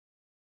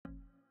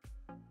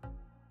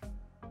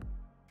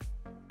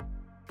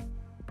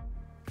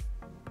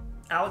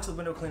Alex with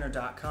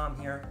windowcleaner.com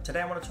here.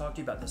 Today I want to talk to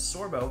you about the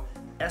Sorbo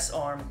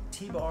S-Arm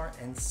T-bar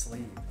and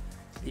sleeve.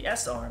 The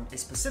S-Arm is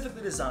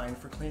specifically designed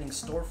for cleaning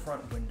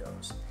storefront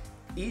windows.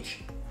 Each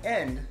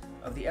end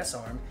of the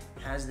S-Arm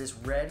has this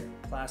red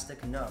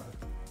plastic nub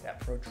that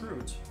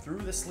protrudes through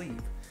the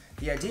sleeve.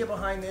 The idea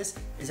behind this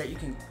is that you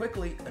can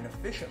quickly and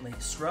efficiently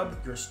scrub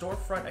your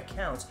storefront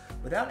accounts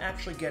without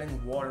actually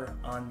getting water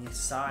on the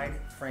side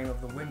frame of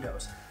the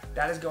windows.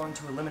 That is going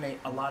to eliminate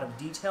a lot of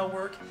detail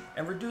work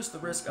and reduce the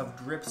risk of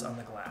drips on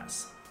the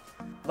glass.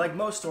 Like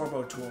most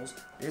Sorbo tools,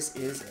 this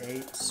is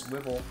a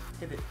swivel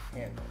pivot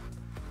handle.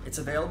 It's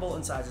available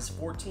in sizes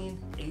 14,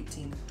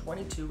 18,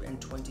 22,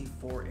 and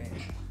 24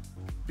 inch.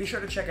 Be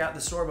sure to check out the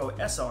Sorbo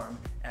S-Arm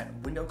at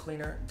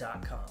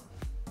windowcleaner.com.